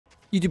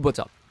YouTube, what's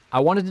up? I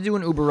wanted to do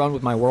an Uber run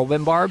with my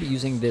Whirlwind Barb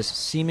using this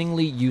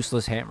seemingly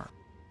useless hammer.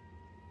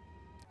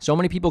 So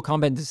many people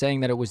commented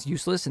saying that it was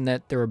useless and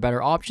that there were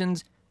better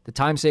options. The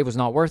time save was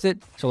not worth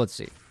it, so let's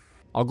see.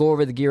 I'll go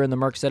over the gear and the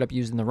Merc Setup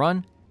used in the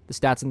run, the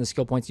stats and the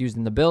skill points used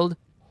in the build,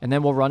 and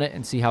then we'll run it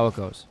and see how it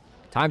goes.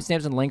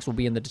 Timestamps and links will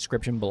be in the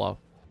description below.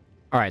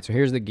 Alright, so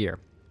here's the gear.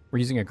 We're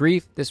using a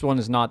Grief. This one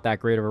is not that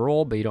great of a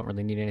roll, but you don't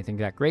really need anything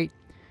that great.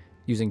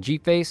 Using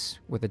G-Face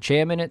with a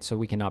Cham in it so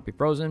we cannot be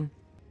frozen.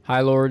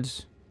 High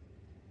Lords,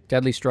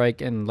 Deadly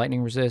Strike, and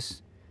Lightning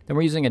Resist. Then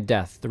we're using a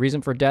Death. The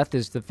reason for Death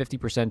is the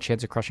 50%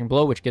 chance of Crushing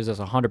Blow, which gives us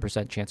a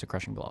 100% chance of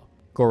Crushing Blow.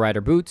 Gore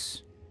Rider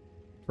Boots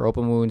for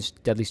Open Wounds,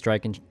 Deadly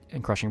Strike, and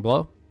Crushing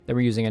Blow. Then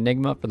we're using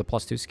Enigma for the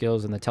 +2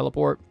 skills and the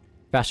Teleport.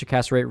 Faster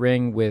Cast Rate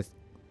Ring with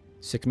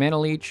 6 Mana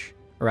Leech,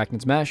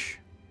 Arachnid's Mesh,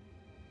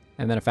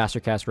 and then a Faster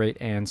Cast Rate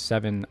and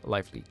 7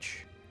 Life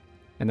Leech.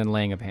 And then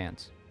Laying of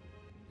Hands.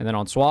 And then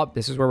on swap,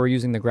 this is where we're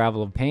using the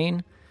Gavel of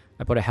Pain.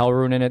 I put a Hell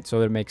Rune in it so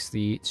that it makes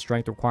the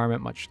strength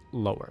requirement much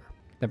lower.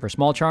 Then for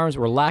small charms,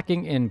 we're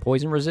lacking in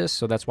poison resist,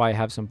 so that's why I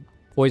have some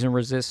poison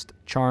resist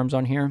charms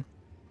on here.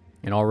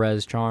 An all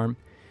res charm.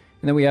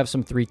 And then we have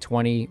some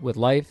 320 with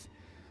life,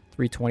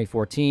 320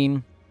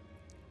 14,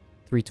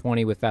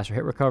 320 with faster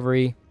hit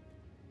recovery,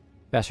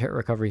 faster hit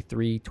recovery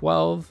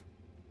 312,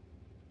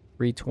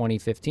 320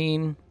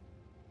 15,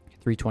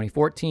 320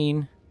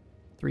 14,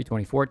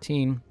 320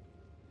 14,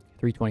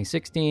 320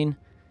 16,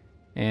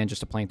 and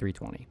just a plain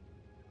 320.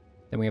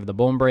 Then we have the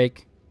Bone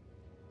Break.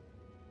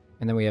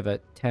 And then we have a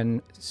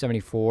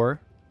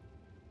 1074,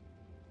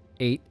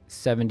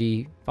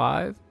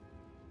 875,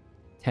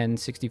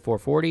 1064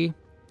 40,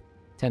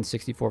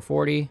 1064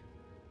 40,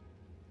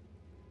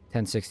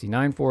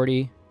 1069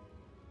 40,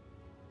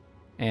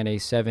 and a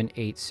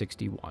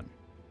 7861.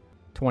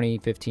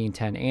 2015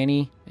 10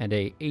 Annie, and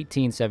a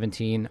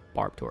 1817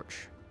 Barb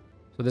Torch.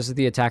 So this is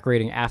the attack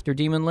rating after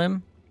Demon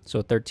Limb.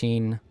 So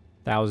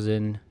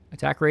 13,000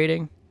 attack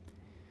rating.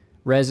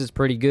 Res is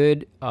pretty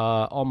good,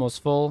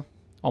 almost full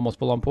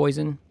on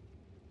poison.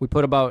 We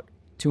put about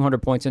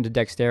 200 points into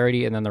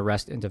dexterity and then the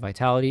rest into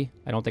vitality.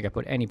 I don't think I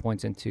put any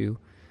points into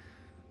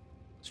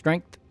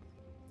strength.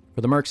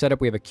 For the Merc setup,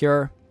 we have a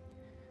cure.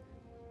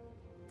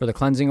 For the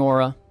cleansing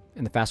aura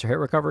and the faster hit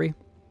recovery.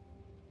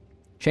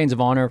 Chains of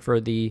Honor for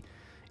the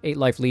 8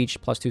 life leech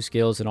 +2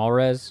 skills and all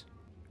res.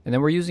 And then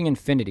we're using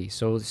Infinity.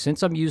 So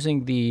since I'm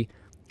using the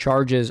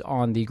charges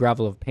on the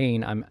Gavel of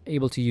Pain, I'm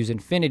able to use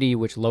Infinity,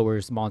 which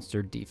lowers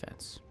monster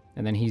defense.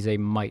 And then he's a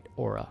Might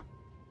Aura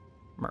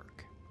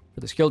Merc. For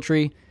the skill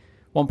tree,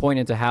 1 point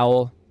into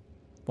Howl,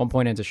 1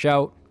 point into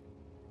Shout,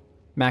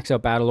 max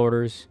out Battle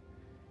Orders,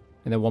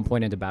 and then 1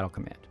 point into Battle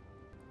Command.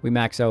 We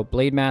max out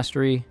Blade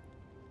Mastery,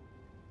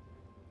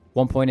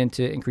 1 point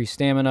into increased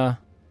stamina,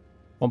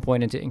 1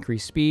 point into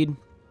increased speed.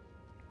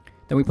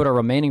 Then we put our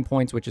remaining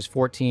points, which is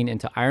 14,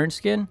 into Iron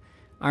Skin.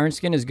 Iron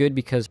Skin is good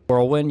because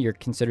Whirlwind, you're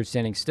considered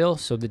standing still,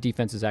 so the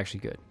defense is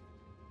actually good.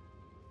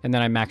 And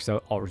then I maxed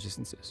out all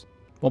resistances.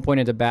 1 point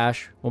into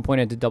Bash, 1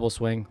 point into Double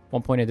Swing,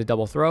 1 point into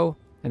Double Throw,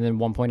 and then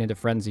 1 point into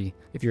Frenzy.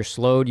 If you're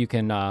slowed, you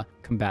can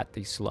combat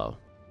the slow.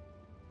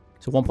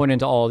 So 1 point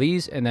into all of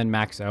these, and then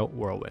max out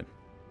Whirlwind.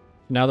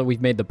 Now that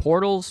we've made the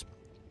portals,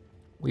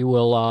 we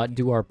will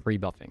do our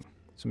pre-buffing.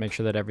 So make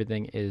sure that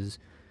everything is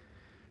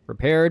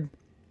repaired.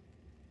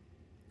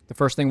 The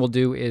first thing we'll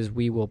do is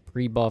we will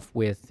pre-buff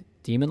with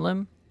Demon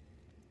Limb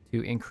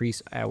to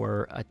increase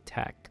our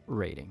attack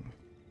rating.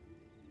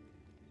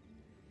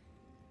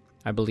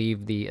 I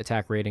believe the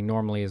attack rating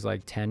normally is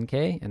like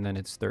 10k, and then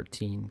it's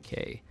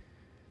 13k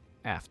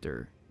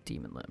after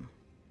Demon Limb.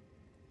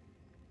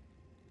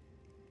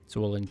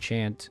 So we'll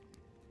enchant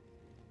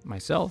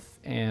myself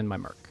and my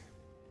Merc.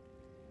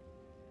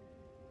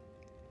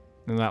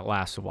 And that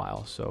lasts a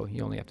while, so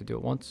you only have to do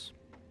it once.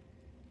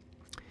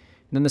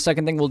 And then the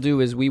second thing we'll do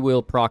is we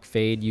will proc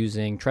Fade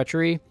using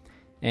Treachery.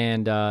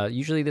 And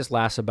usually this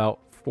lasts about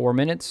 4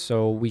 minutes,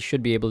 so we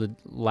should be able to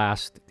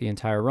last the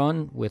entire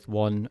run with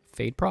 1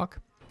 Fade proc.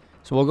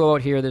 So we'll go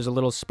out here. There's a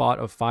little spot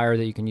of fire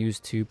that you can use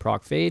to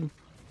proc Fade.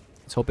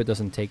 Let's hope it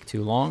doesn't take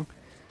too long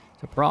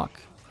to proc.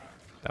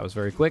 That was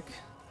very quick.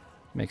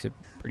 Makes it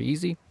pretty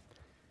easy.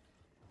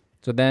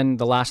 So then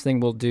the last thing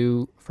we'll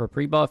do for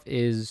pre-buff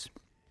is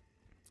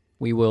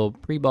we will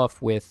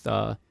pre-buff with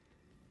Heart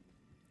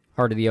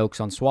of the Oaks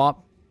on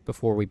swap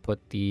before we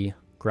put the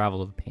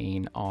Gavel of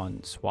Pain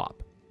on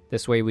swap.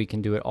 This way we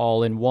can do it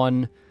all in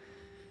 1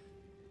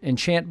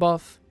 enchant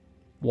buff,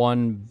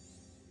 1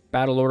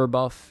 battle order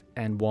buff,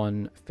 and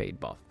 1 fade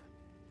buff.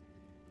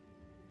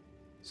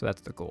 So that's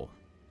the goal.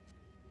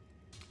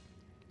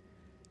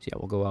 So yeah,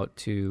 we'll go out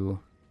to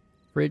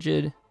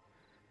Frigid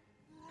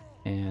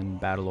and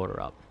battle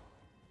order up.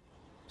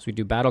 So we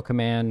do battle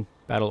command,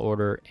 battle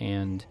order,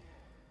 and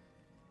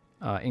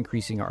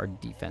increasing our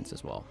defense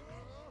as well.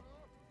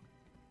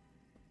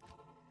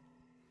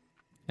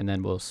 And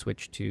then we'll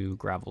switch to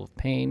Gavel of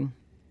Pain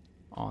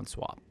on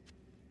swap.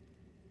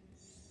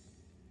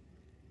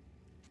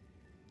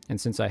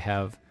 And since I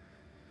have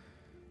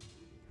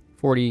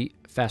 40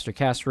 faster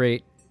cast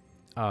rate,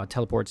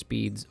 teleport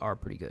speeds are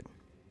pretty good.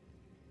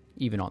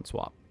 even on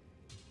swap.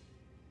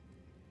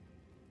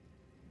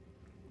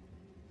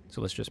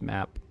 So let's just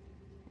map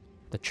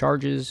the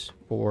charges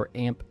for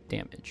amp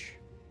damage.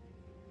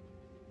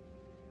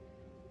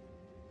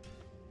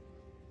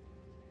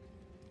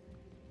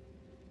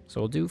 So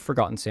we'll do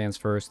Forgotten Sands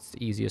first. It's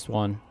the easiest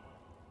one.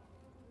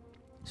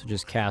 So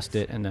just cast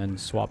it and then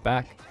swap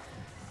back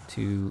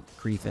to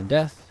Grief and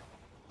Death.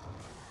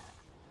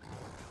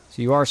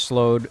 So you are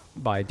slowed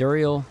by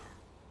Duriel.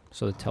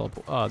 So the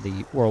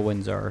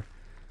Whirlwinds are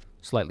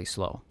slightly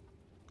slow.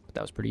 But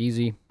that was pretty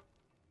easy.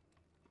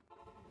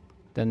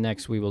 Then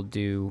next we will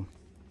do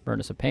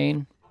Furnace of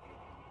Pain.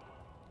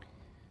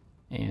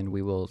 And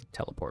we will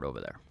teleport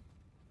over there.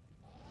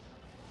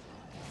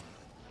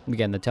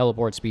 Again, the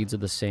teleport speeds are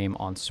the same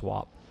on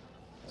swap.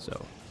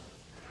 So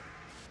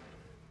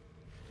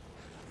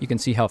you can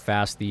see how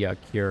fast the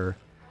Cure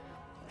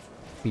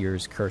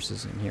Fears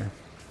curses in here.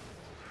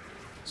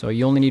 So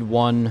you only need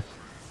 1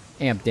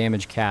 amp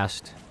damage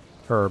cast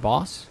per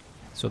boss.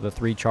 So the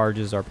 3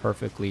 charges are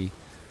perfectly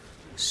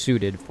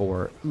suited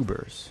for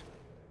Ubers.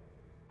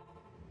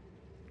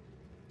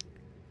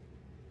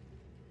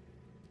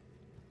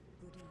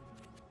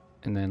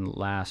 And then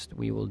last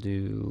we will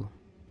do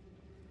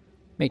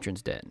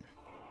Matron's Den.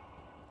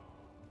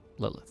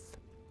 Lilith.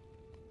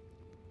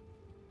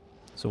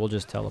 So we'll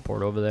just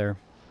teleport over there.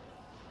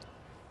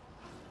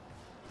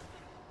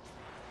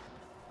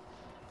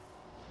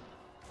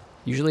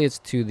 Usually it's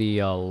to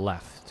the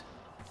left.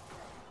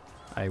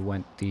 I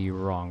went the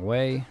wrong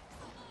way.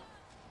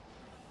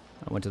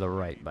 I went to the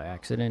right by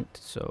accident,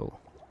 so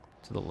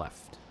to the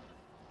left.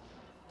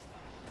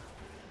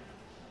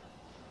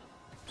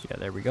 So yeah,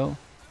 there we go.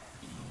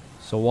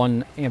 So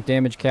 1 amp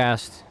damage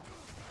cast,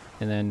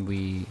 and then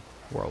we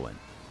Whirlwind.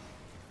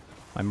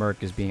 My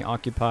Merc is being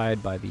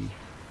occupied by the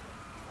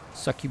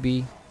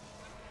Succubi,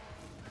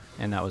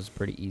 and that was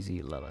pretty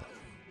easy, Lilith.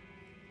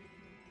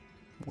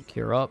 We'll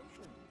cure up,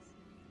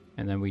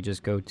 and then we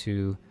just go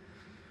to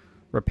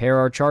repair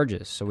our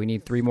charges. So we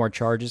need 3 more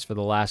charges for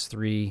the last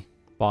 3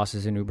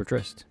 bosses in Uber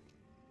Trist.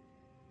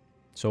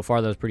 So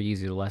far that was pretty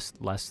easy,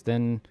 less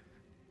than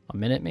a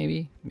minute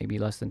maybe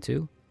less than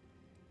 2.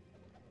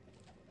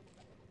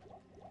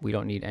 We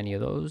don't need any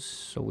of those,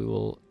 so we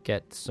will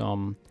get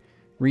some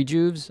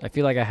rejuves. I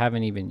feel like I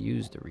haven't even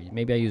used a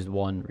maybe I used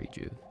 1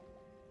 rejuve.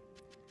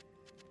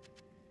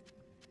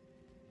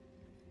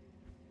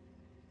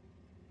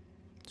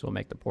 So we'll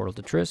make the portal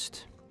to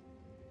Trist.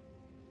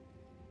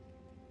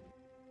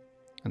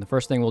 And the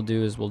first thing we'll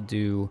do is we'll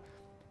do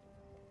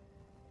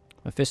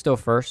Mephisto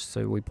first.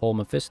 So we pull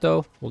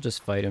Mephisto. We'll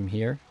just fight him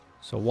here.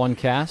 So 1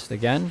 cast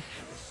again.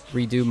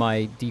 Redo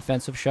my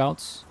defensive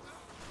shouts.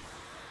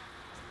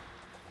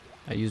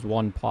 I used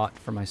 1 pot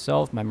for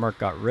myself. My Merc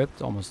got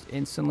ripped almost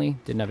instantly.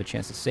 Didn't have a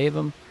chance to save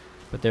him.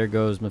 But there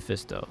goes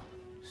Mephisto.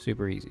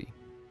 Super easy.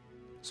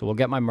 So we'll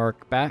get my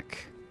Merc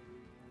back.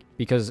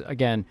 Because,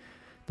 again,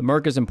 the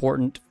Merc is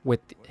important with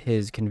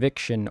his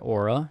Conviction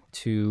aura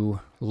to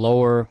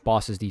lower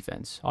boss's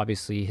defense.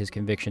 Obviously, his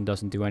Conviction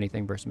doesn't do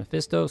anything versus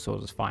Mephisto, so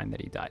it was fine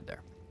that he died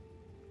there.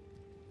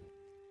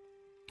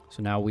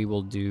 So now we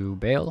will do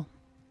Baal.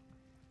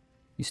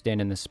 You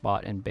stand in this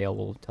spot and Baal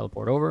will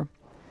teleport over.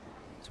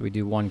 So we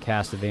do 1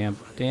 cast of amp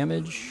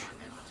damage,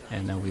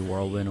 and then we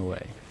Whirlwind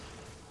away.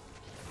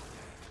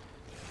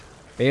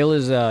 Baal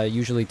is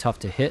usually tough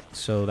to hit,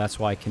 so that's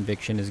why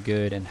Conviction is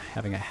good and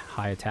having a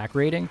high attack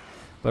rating.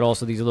 But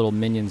also these little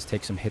minions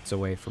take some hits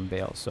away from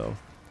Baal, so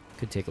it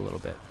could take a little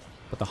bit.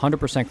 But the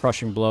 100%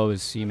 crushing blow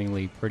is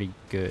seemingly pretty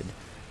good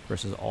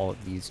versus all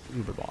of these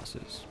Uber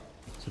bosses.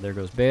 So there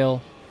goes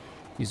Baal.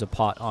 Use a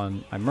pot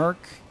on my Merc.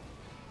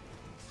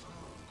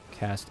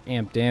 Cast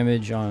amp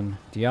damage on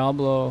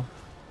Diablo.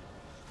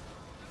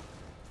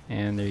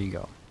 And there you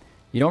go.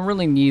 You don't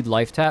really need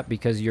life tap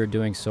because you're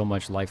doing so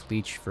much life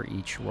leech for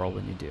each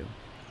Whirlwind you do.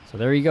 So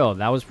there you go.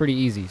 That was pretty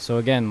easy. So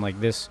again, like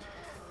this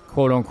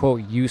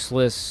quote-unquote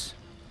useless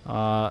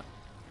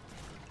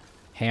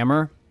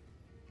hammer,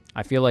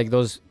 I feel like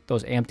those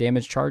amp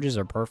damage charges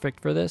are perfect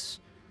for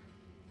this.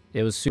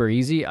 It was super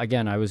easy.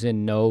 Again, I was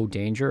in no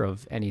danger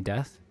of any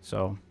death.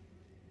 So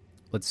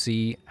let's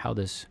see how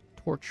this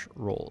torch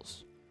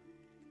rolls.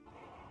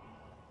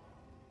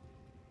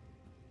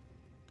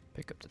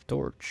 Pick up the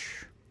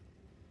torch.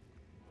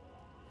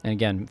 And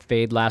again,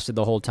 Fade lasted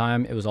the whole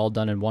time. It was all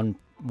done in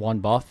one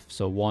buff.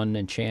 So 1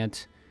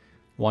 enchant,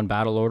 1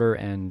 battle order,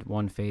 and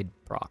 1 Fade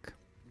proc.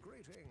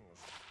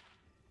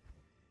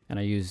 And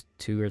I used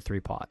 2 or 3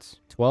 pots.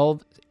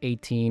 12,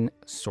 18,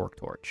 Sork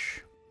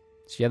Torch.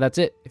 So yeah, that's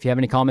it. If you have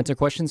any comments or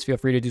questions, feel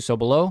free to do so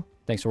below.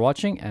 Thanks for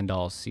watching, and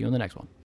I'll see you in the next one.